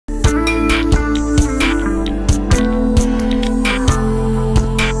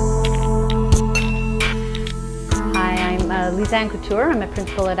Lise Anne Couture. I'm a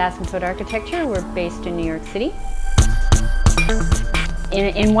principal at Asymptote Architecture. We're based in New York City.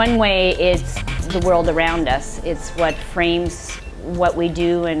 In one way, it's the world around us. It's what frames what we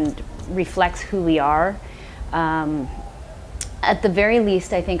do and reflects who we are. At the very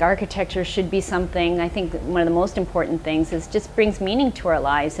least, I think architecture should be something, I think one of the most important things is just brings meaning to our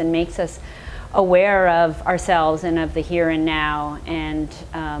lives and makes us aware of ourselves and of the here and now,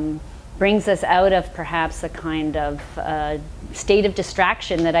 and brings us out of perhaps a kind of state of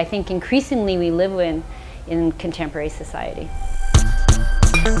distraction that I think increasingly we live in contemporary society.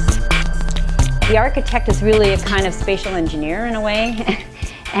 The architect is really a kind of spatial engineer in a way,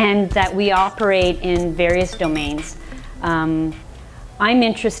 and that we operate in various domains. I'm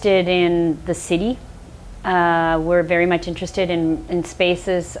interested in the city. We're very much interested in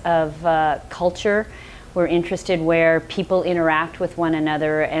spaces of culture. We're interested where people interact with one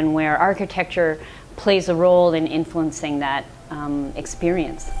another and where architecture plays a role in influencing that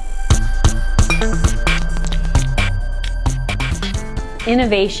experience.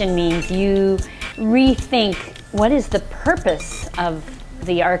 Innovation means you rethink what is the purpose of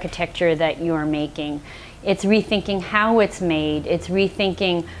the architecture that you're making. It's rethinking how it's made. It's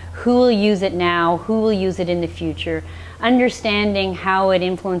rethinking who will use it now, who will use it in the future, understanding how it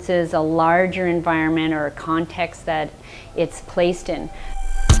influences a larger environment or a context that it's placed in.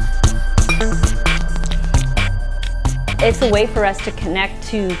 It's a way for us to connect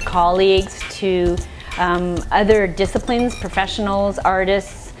to colleagues, to other disciplines, professionals,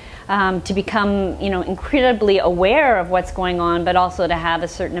 artists, to become, incredibly aware of what's going on, but also to have a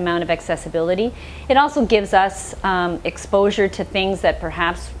certain amount of accessibility. It also gives us exposure to things that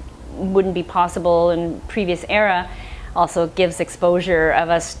perhaps wouldn't be possible in previous era. Also gives exposure of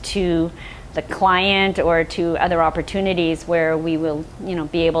us to the client or to other opportunities where we will,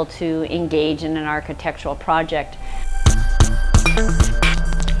 be able to engage in an architectural project.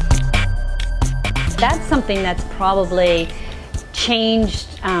 That's something that's probably changed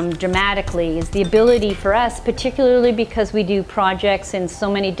dramatically, is the ability for us, particularly because we do projects in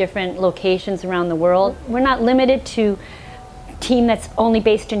so many different locations around the world. We're not limited to a team that's only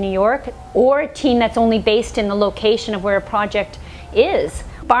based in New York or a team that's only based in the location of where a project is.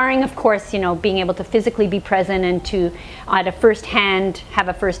 Barring, of course, being able to physically be present and to have a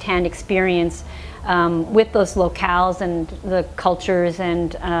first-hand experience with those locales and the cultures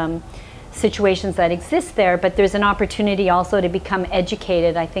and situations that exist there, but there's an opportunity also to become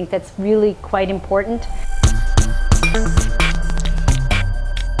educated. I think that's really quite important.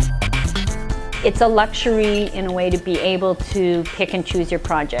 It's a luxury in a way to be able to pick and choose your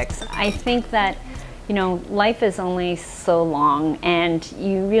projects. I think that life is only so long, and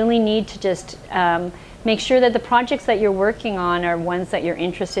you really need to just make sure that the projects that you're working on are ones that you're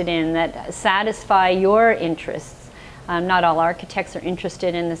interested in, that satisfy your interests. Not all architects are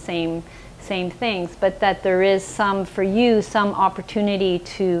interested in the same things, but that there is for you some opportunity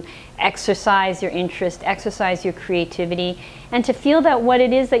to exercise your interest, exercise your creativity, and to feel that what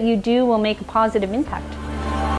it is that you do will make a positive impact.